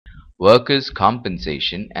workers'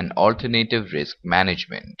 compensation and alternative risk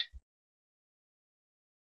management.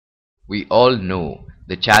 We all know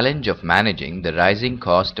the challenge of managing the rising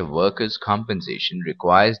cost of workers' compensation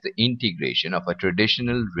requires the integration of a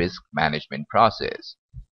traditional risk management process.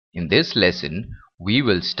 In this lesson, we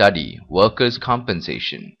will study workers'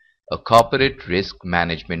 compensation, a corporate risk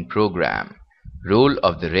management program, role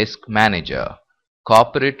of the risk manager,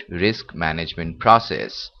 corporate risk management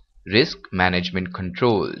process, risk management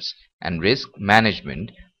controls, and risk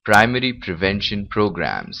management primary prevention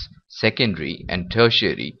programs, secondary and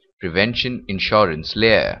tertiary prevention insurance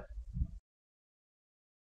layer.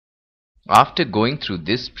 After going through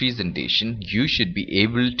this presentation, you should be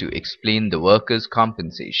able to explain the workers'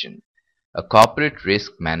 compensation, a corporate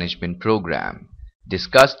risk management program,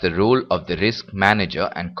 discuss the role of the risk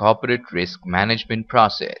manager and corporate risk management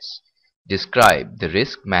process, describe the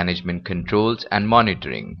risk management controls and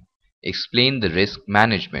monitoring, explain the risk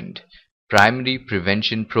management, primary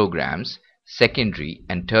prevention programs, secondary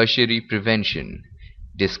and tertiary prevention,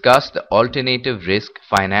 discuss the alternative risk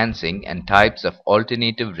financing and types of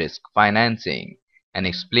alternative risk financing, and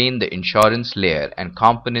explain the insurance layer and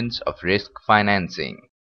components of risk financing.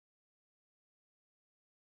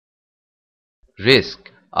 Risk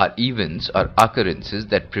are events or occurrences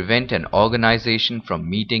that prevent an organization from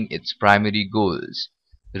meeting its primary goals.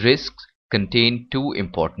 Risks contain two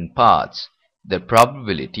important parts: the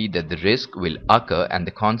probability that the risk will occur and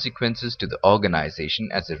the consequences to the organization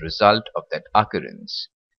as a result of that occurrence.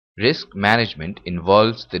 Risk management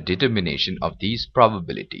involves the determination of these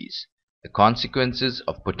probabilities, the consequences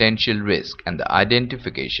of potential risk, and the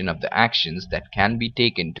identification of the actions that can be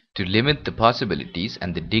taken to limit the possibilities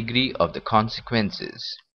and the degree of the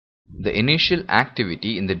consequences. The initial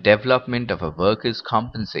activity in the development of a workers'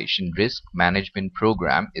 compensation risk management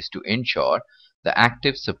program is to ensure the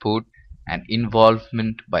active support and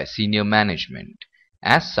involvement by senior management.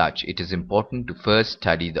 As such, it is important to first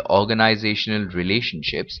study the organizational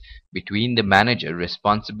relationships between the manager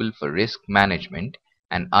responsible for risk management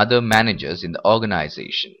and other managers in the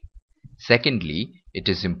organization. Secondly, it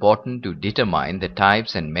is important to determine the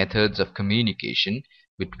types and methods of communication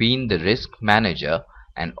between the risk manager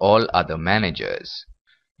and all other managers.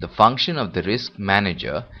 The function of the risk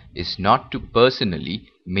manager is not to personally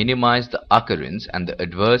minimize the occurrence and the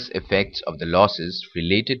adverse effects of the losses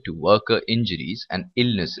related to worker injuries and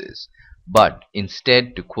illnesses, but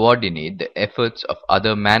instead to coordinate the efforts of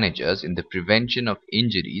other managers in the prevention of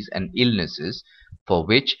injuries and illnesses for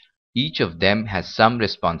which each of them has some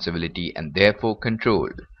responsibility and therefore control.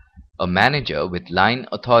 A manager with line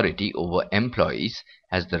authority over employees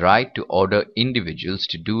has the right to order individuals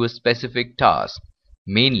to do a specific task,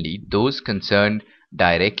 mainly those concerned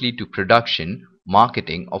directly to production,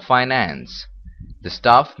 marketing, or finance. The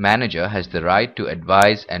staff manager has the right to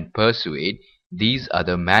advise and persuade these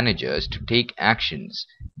other managers to take actions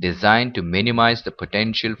designed to minimize the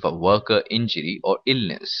potential for worker injury or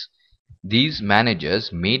illness. These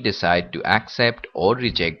managers may decide to accept or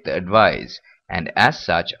reject the advice, and as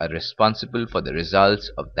such are responsible for the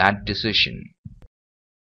results of that decision.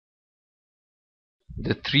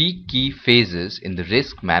 The three key phases in the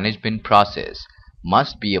risk management process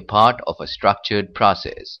must be a part of a structured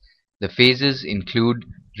process. The phases include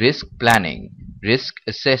risk planning, risk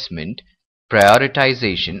assessment,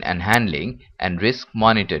 prioritization and handling, and risk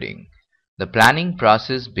monitoring. The planning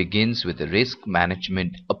process begins with a risk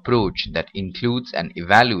management approach that includes an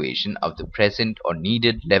evaluation of the present or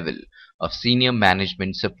needed level of senior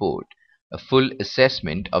management support, a full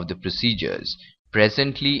assessment of the procedures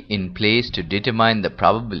presently in place to determine the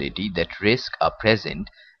probability that risks are present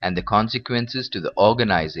and the consequences to the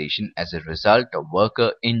organization as a result of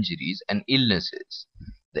worker injuries and illnesses.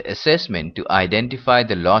 The assessment to identify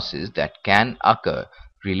the losses that can occur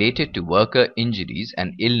related to worker injuries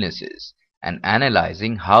and illnesses, and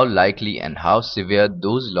analyzing how likely and how severe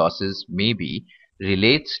those losses may be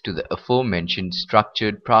relates to the aforementioned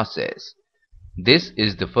structured process. This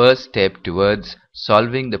is the first step towards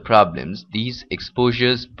solving the problems these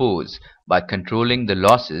exposures pose by controlling the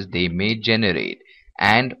losses they may generate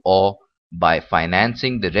and/or by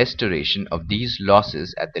financing the restoration of these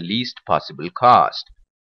losses at the least possible cost.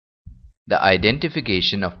 The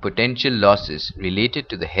identification of potential losses related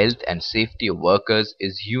to the health and safety of workers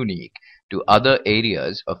is unique to other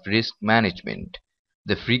areas of risk management.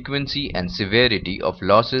 The frequency and severity of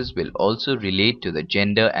losses will also relate to the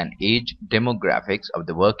gender and age demographics of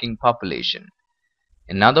the working population.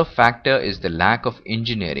 Another factor is the lack of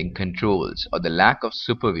engineering controls or the lack of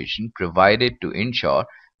supervision provided to ensure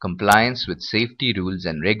compliance with safety rules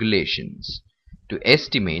and regulations. to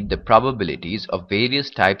estimate the probabilities of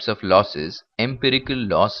various types of losses, empirical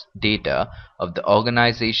loss data of the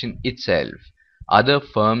organization itself, other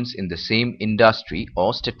firms in the same industry,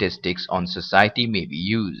 or statistics on society may be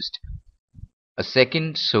used. A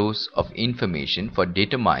second source of information for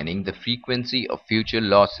determining the frequency of future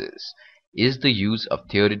losses is the use of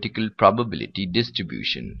theoretical probability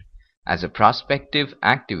distribution. As a prospective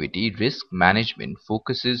activity, risk management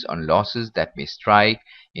focuses on losses that may strike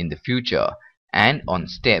in the future and on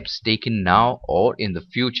steps taken now or in the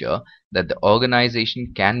future that the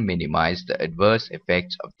organization can minimize the adverse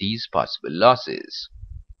effects of these possible losses.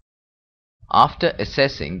 After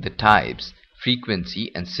assessing the types,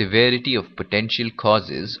 frequency, and severity of potential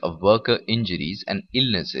causes of worker injuries and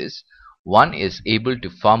illnesses, one is able to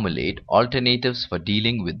formulate alternatives for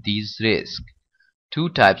dealing with these risks. Two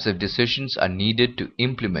types of decisions are needed to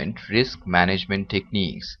implement risk management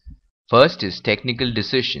techniques. First is technical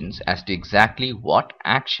decisions as to exactly what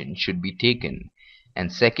action should be taken,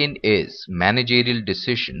 and second is managerial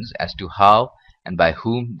decisions as to how and by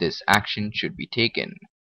whom this action should be taken.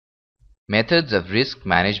 Methods of risk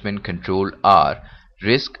management control are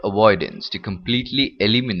risk avoidance to completely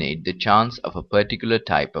eliminate the chance of a particular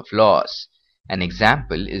type of loss. An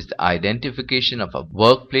example is the identification of a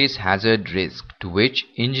workplace hazard risk to which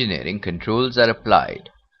engineering controls are applied.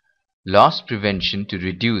 Loss prevention to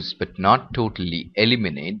reduce but not totally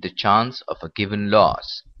eliminate the chance of a given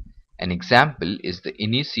loss. An example is the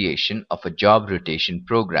initiation of a job rotation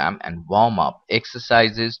program and warm-up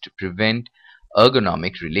exercises to prevent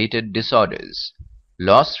ergonomic related disorders.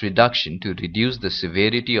 Loss reduction to reduce the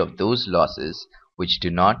severity of those losses which do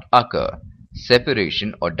not occur.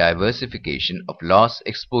 Separation or diversification of loss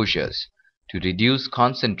exposures to reduce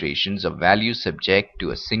concentrations of value subject to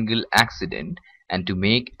a single accident and to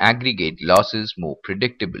make aggregate losses more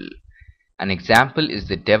predictable. An example is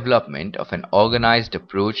the development of an organized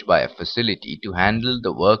approach by a facility to handle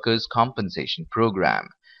the workers' compensation program,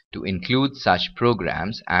 to include such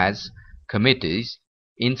programs as committees,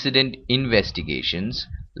 incident investigations,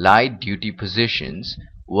 light duty positions,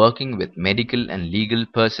 working with medical and legal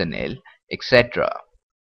personnel, etc.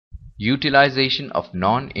 Utilization of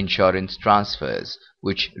non-insurance transfers,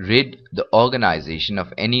 which rid the organization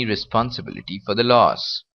of any responsibility for the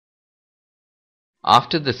loss.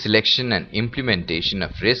 After the selection and implementation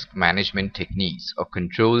of risk management techniques or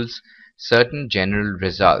controls, certain general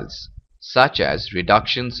results, such as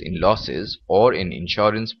reductions in losses or in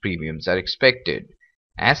insurance premiums, are expected.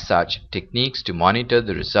 As such, techniques to monitor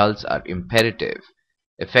the results are imperative.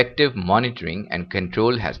 Effective monitoring and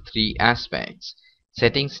control has three aspects: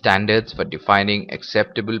 setting standards for defining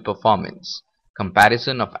acceptable performance,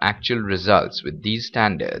 comparison of actual results with these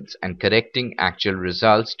standards, and correcting actual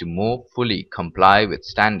results to more fully comply with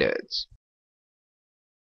standards.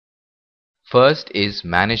 First is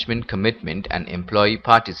management commitment and employee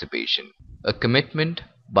participation. A commitment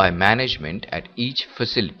by management at each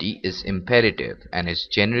facility is imperative and is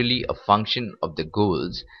generally a function of the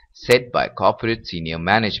goals set by corporate senior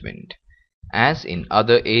management. As in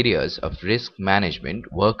other areas of risk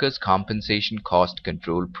management, workers' compensation cost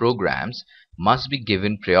control programs must be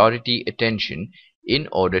given priority attention in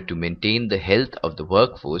order to maintain the health of the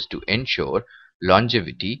workforce, to ensure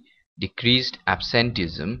longevity, decreased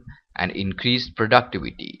absenteeism, and increased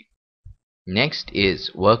productivity. Next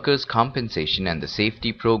is workers' compensation and the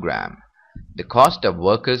safety program. The cost of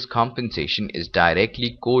workers' compensation is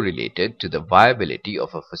directly correlated to the viability of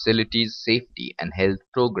a facility's safety and health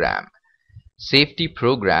program. Safety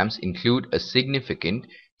programs include a significant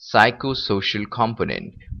psychosocial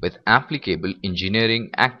component with applicable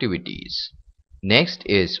engineering activities. Next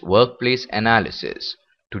is workplace analysis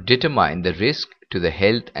to determine the risk to the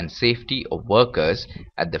health and safety of workers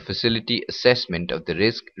at the facility. Assessment of the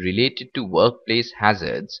risk related to workplace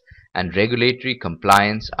hazards and regulatory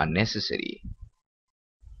compliance are necessary.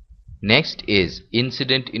 Next is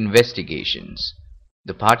incident investigations.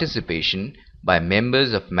 The participation by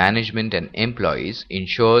members of management and employees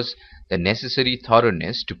ensures the necessary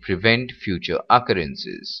thoroughness to prevent future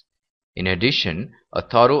occurrences. In addition, a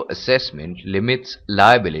thorough assessment limits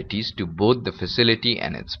liabilities to both the facility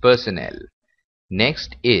and its personnel.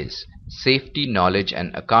 Next is safety knowledge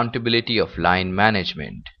and accountability of line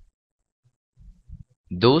management.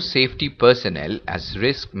 Those safety personnel as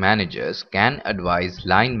risk managers can advise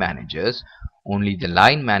line managers. Only the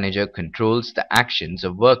line manager controls the actions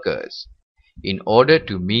of workers. In order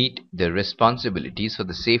to meet the responsibilities for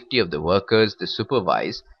the safety of the workers they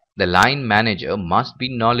supervise, the line manager must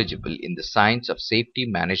be knowledgeable in the science of safety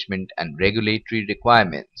management and regulatory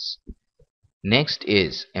requirements. Next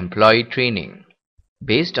is employee training.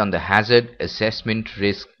 Based on the hazard assessment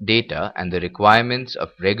risk data and the requirements of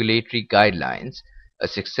regulatory guidelines, a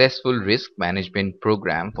successful risk management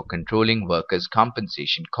program for controlling workers'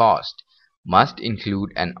 compensation cost must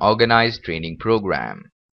include an organized training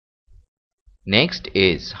program. Next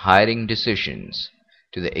is hiring decisions.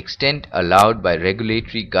 To the extent allowed by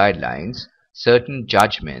regulatory guidelines, certain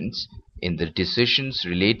judgments in the decisions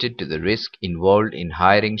related to the risk involved in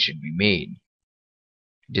hiring should be made.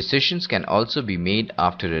 Decisions can also be made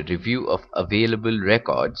after a review of available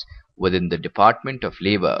records within the Department of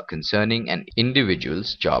Labor concerning an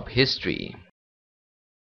individual's job history.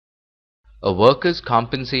 A workers'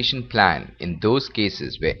 compensation plan in those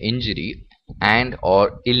cases where injury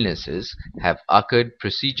and/or illnesses have occurred,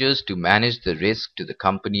 procedures to manage the risk to the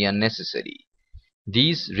company are necessary.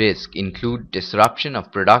 These risks include disruption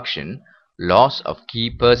of production, loss of key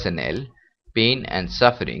personnel, pain and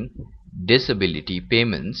suffering, disability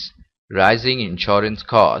payments, rising insurance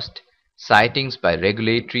cost, citings by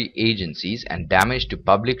regulatory agencies, and damage to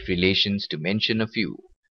public relations, to mention a few.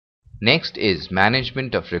 Next is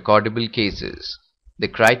management of recordable cases. The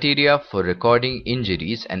criteria for recording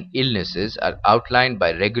injuries and illnesses are outlined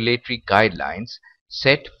by regulatory guidelines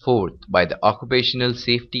set forth by the Occupational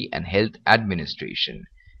Safety and Health Administration.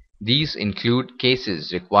 These include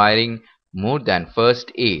cases requiring more than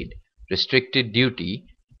first aid, restricted duty,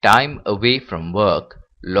 time away from work,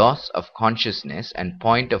 loss of consciousness, and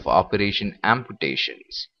point of operation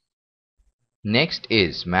amputations. Next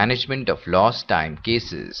is management of lost time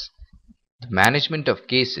cases. The management of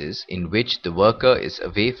cases in which the worker is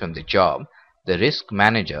away from the job, the risk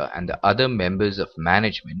manager and the other members of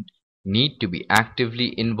management need to be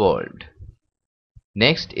actively involved.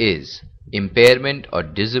 Next is impairment or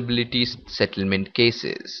disability settlement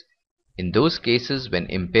cases. In those cases when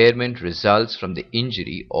impairment results from the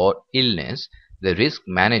injury or illness, the risk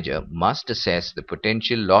manager must assess the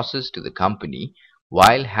potential losses to the company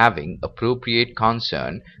while having appropriate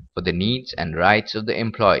concern for the needs and rights of the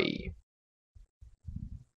employee.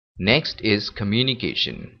 Next is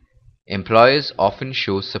communication. Employers often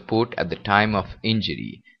show support at the time of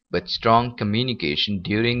injury, but strong communication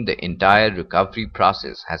during the entire recovery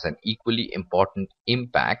process has an equally important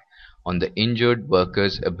impact on the injured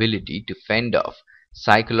worker's ability to fend off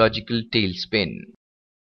psychological tailspin.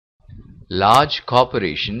 Large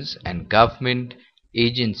corporations and government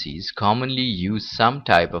agencies commonly use some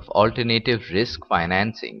type of alternative risk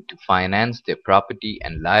financing to finance their property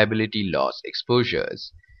and liability loss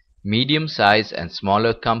exposures. Medium-sized and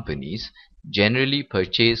smaller companies generally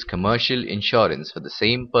purchase commercial insurance for the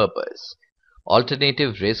same purpose.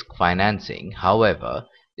 Alternative risk financing, however,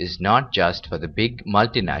 is not just for the big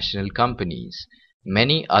multinational companies.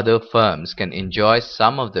 Many other firms can enjoy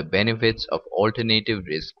some of the benefits of alternative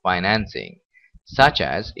risk financing, such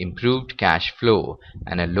as improved cash flow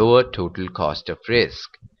and a lower total cost of risk.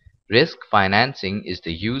 Risk financing is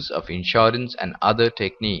the use of insurance and other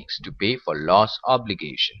techniques to pay for loss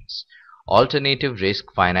obligations. Alternative risk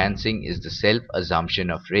financing is the self-assumption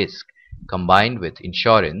of risk combined with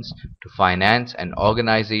insurance to finance an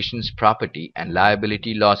organization's property and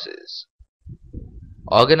liability losses.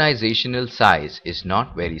 Organizational size is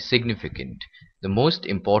not very significant. The most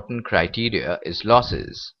important criteria is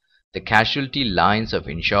losses. The casualty lines of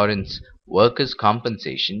insurance, workers'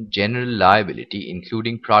 compensation, general liability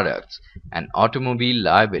including products, and automobile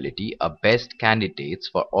liability are best candidates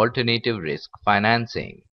for alternative risk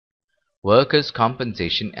financing. Workers'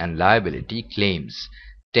 compensation and liability claims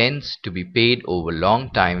tends to be paid over long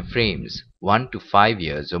time frames, 1 to 5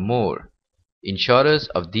 years or more. Insurers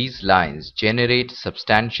of these lines generate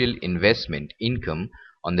substantial investment income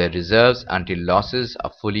on their reserves until losses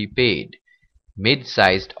are fully paid.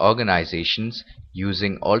 Mid-sized organizations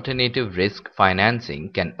using alternative risk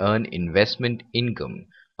financing can earn investment income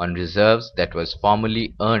on reserves that was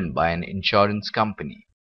formerly earned by an insurance company.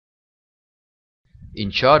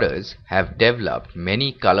 Insurers have developed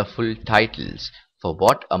many colorful titles for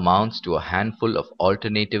what amounts to a handful of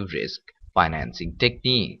alternative risk financing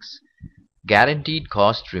techniques. Guaranteed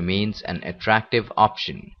cost remains an attractive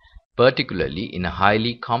option, particularly in a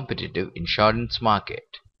highly competitive insurance market.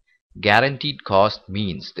 Guaranteed cost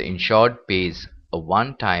means the insured pays a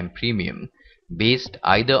one-time premium based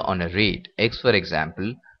either on a rate, X for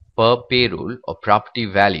example, per payroll or property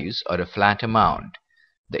values, or a flat amount.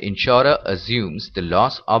 The insurer assumes the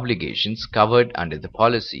loss obligations covered under the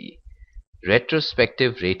policy.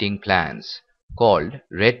 Retrospective rating plans, called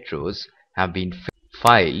retros, have been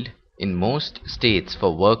filed in most states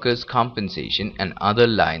for workers' compensation and other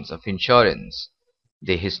lines of insurance.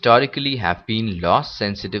 They historically have been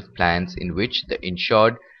loss-sensitive plans in which the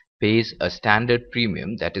insured pays a standard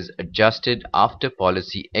premium that is adjusted after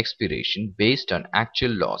policy expiration based on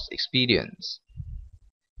actual loss experience.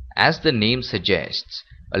 As the name suggests,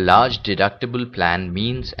 a large deductible plan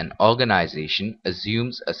means an organization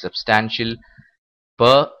assumes a substantial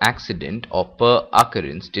per accident or per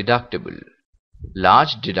occurrence deductible.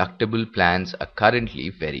 Large deductible plans are currently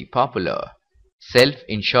very popular.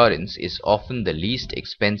 Self-insurance is often the least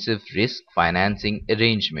expensive risk financing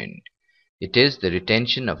arrangement. It is the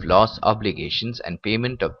retention of loss obligations and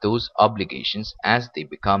payment of those obligations as they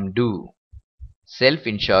become due.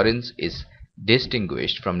 Self-insurance is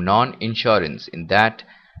distinguished from non-insurance in that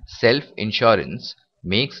self-insurance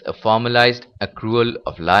makes a formalized accrual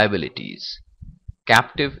of liabilities.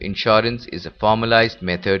 Captive insurance is a formalized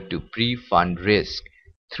method to pre-fund risk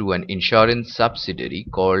through an insurance subsidiary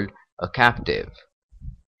called a captive.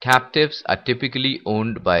 Captives are typically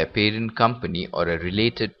owned by a parent company or a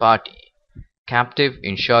related party. Captive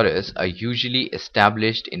insurers are usually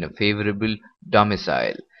established in a favorable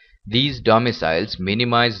domicile. These domiciles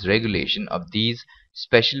minimize regulation of these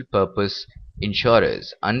special purpose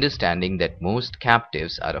insurers, understanding that most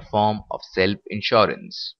captives are a form of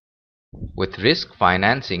self-insurance. With risk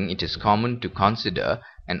financing, it is common to consider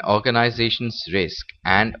an organization's risk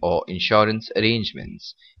and/or insurance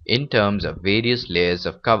arrangements in terms of various layers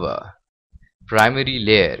of cover. Primary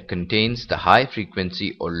layer contains the high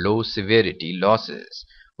frequency or low severity losses,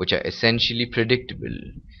 which are essentially predictable.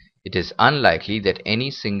 It is unlikely that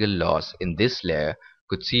any single loss in this layer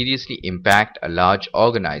could seriously impact a large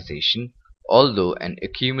organization, although an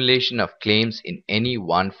accumulation of claims in any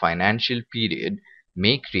one financial period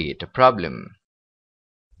may create a problem.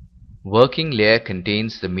 Working layer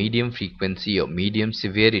contains the medium frequency or medium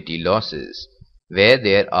severity losses, where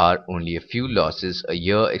there are only a few losses a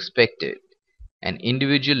year expected. An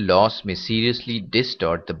individual loss may seriously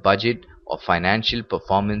distort the budget or financial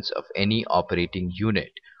performance of any operating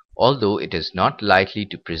unit, although it is not likely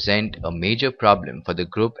to present a major problem for the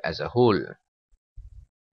group as a whole.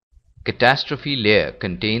 Catastrophe layer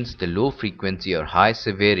contains the low frequency or high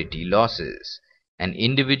severity losses. An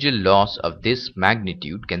individual loss of this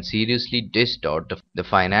magnitude can seriously distort the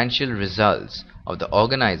financial results of the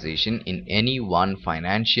organization in any one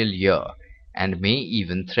financial year and may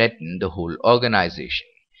even threaten the whole organization.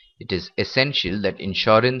 It is essential that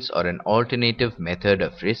insurance or an alternative method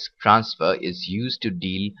of risk transfer is used to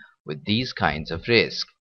deal with these kinds of risk.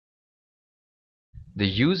 The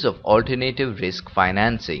use of alternative risk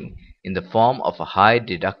financing in the form of a high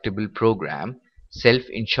deductible program,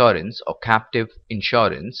 self-insurance or captive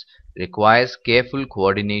insurance requires careful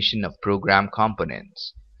coordination of program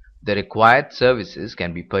components. The required services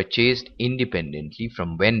can be purchased independently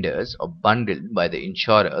from vendors or bundled by the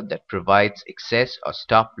insurer that provides excess or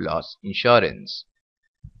stop-loss insurance.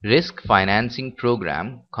 Risk financing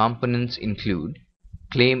program components include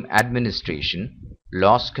claim administration,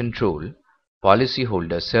 loss control,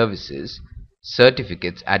 policyholder services,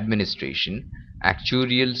 certificates administration,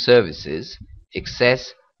 actuarial services,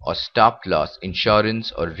 excess or stop-loss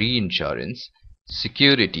insurance or reinsurance,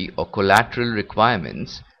 security or collateral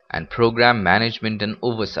requirements, and program management and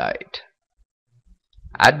oversight.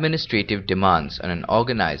 Administrative demands on an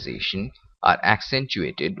organization are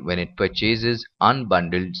accentuated when it purchases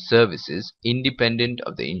unbundled services independent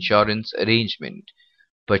of the insurance arrangement.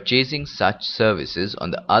 Purchasing such services,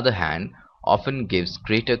 on the other hand, often gives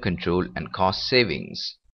greater control and cost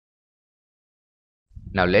savings.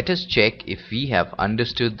 Now let us check if we have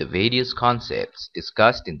understood the various concepts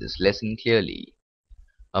discussed in this lesson clearly.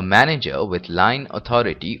 A manager with line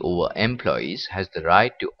authority over employees has the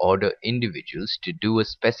right to order individuals to do a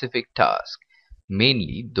specific task,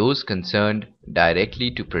 mainly those concerned directly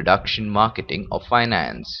to production, marketing, or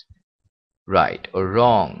finance. Right or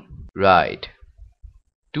wrong? Right.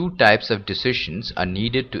 Two types of decisions are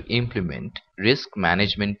needed to implement risk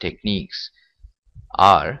management techniques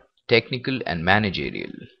are technical and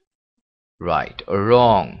managerial. Right or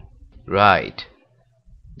wrong? Right.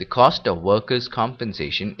 The cost of workers'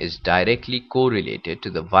 compensation is directly correlated to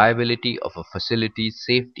the viability of a facility's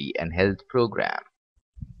safety and health program.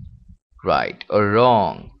 Right or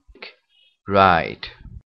wrong? Right.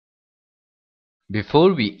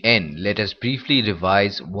 Before we end, let us briefly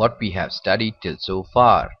revise what we have studied till so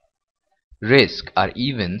far. Risk are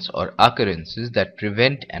events or occurrences that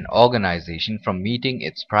prevent an organization from meeting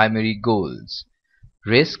its primary goals.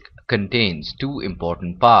 Risk contains two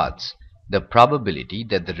important parts: the probability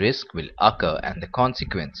that the risk will occur and the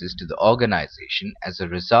consequences to the organization as a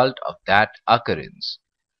result of that occurrence.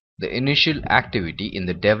 The initial activity in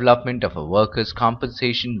the development of a workers'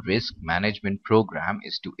 compensation risk management program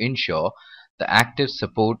is to ensure the active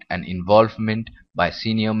support and involvement by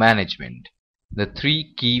senior management. The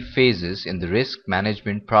three key phases in the risk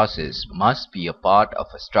management process must be a part of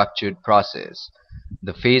a structured process.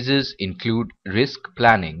 The phases include risk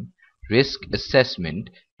planning, risk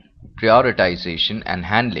assessment, prioritization and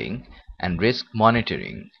handling, and risk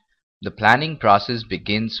monitoring. The planning process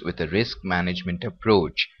begins with a risk management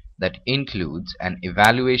approach that includes an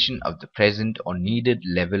evaluation of the present or needed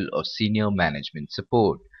level of senior management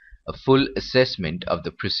support, a full assessment of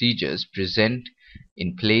the procedures present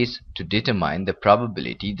in place to determine the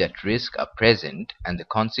probability that risks are present and the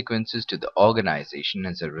consequences to the organization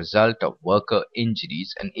as a result of worker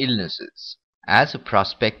injuries and illnesses. As a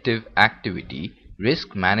prospective activity,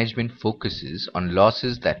 risk management focuses on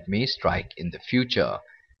losses that may strike in the future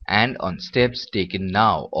and on steps taken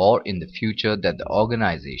now or in the future that the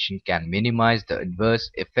organization can minimize the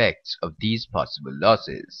adverse effects of these possible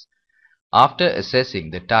losses. After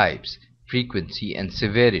assessing the types, frequency, and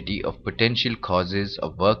severity of potential causes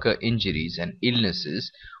of worker injuries and illnesses,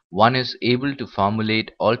 one is able to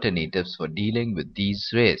formulate alternatives for dealing with these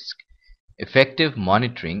risks. Effective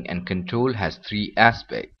monitoring and control has three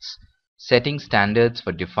aspects: setting standards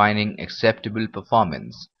for defining acceptable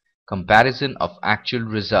performance, comparison of actual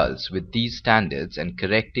results with these standards, and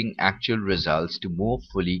correcting actual results to more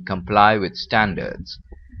fully comply with standards.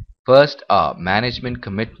 First are management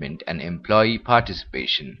commitment and employee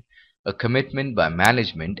participation. A commitment by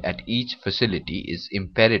management at each facility is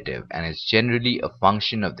imperative and is generally a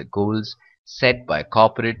function of the goals set by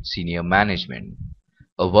corporate senior management.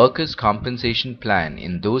 A workers' compensation plan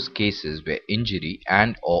in those cases where injury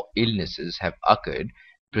and/or illnesses have occurred,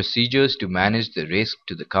 procedures to manage the risk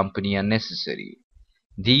to the company are necessary.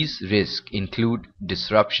 These risks include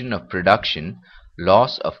disruption of production,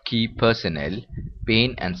 loss of key personnel,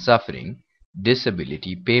 pain and suffering,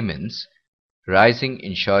 disability payments, rising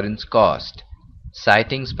insurance costs,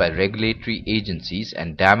 sightings by regulatory agencies,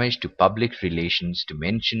 and damage to public relations, to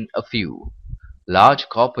mention a few. Large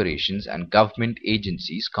corporations and government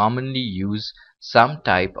agencies commonly use some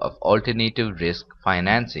type of alternative risk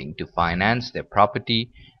financing to finance their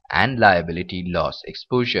property and liability loss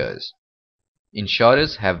exposures.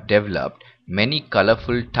 Insurers have developed many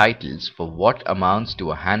colorful titles for what amounts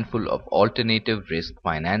to a handful of alternative risk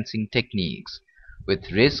financing techniques.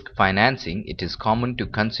 With risk financing, it is common to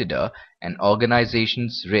consider an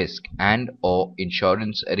organization's risk and/or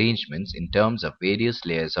insurance arrangements in terms of various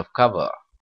layers of cover.